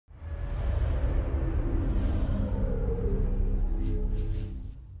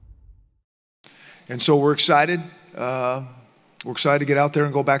And so we're excited. We're excited to get out there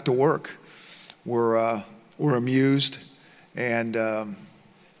and go back to work. We're amused, and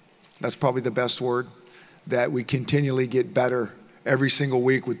that's probably the best word, that we continually get better every single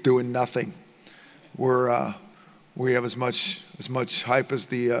week with doing nothing. We have as much hype as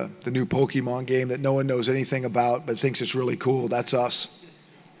the new Pokemon game that no one knows anything about but thinks it's really cool. That's us.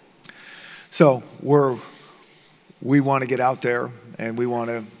 So we want to get out there, and we want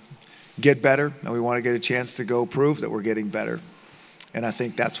to get better, and we want to get a chance to go prove that we're getting better. And I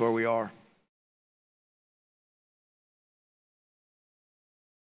think that's where we are.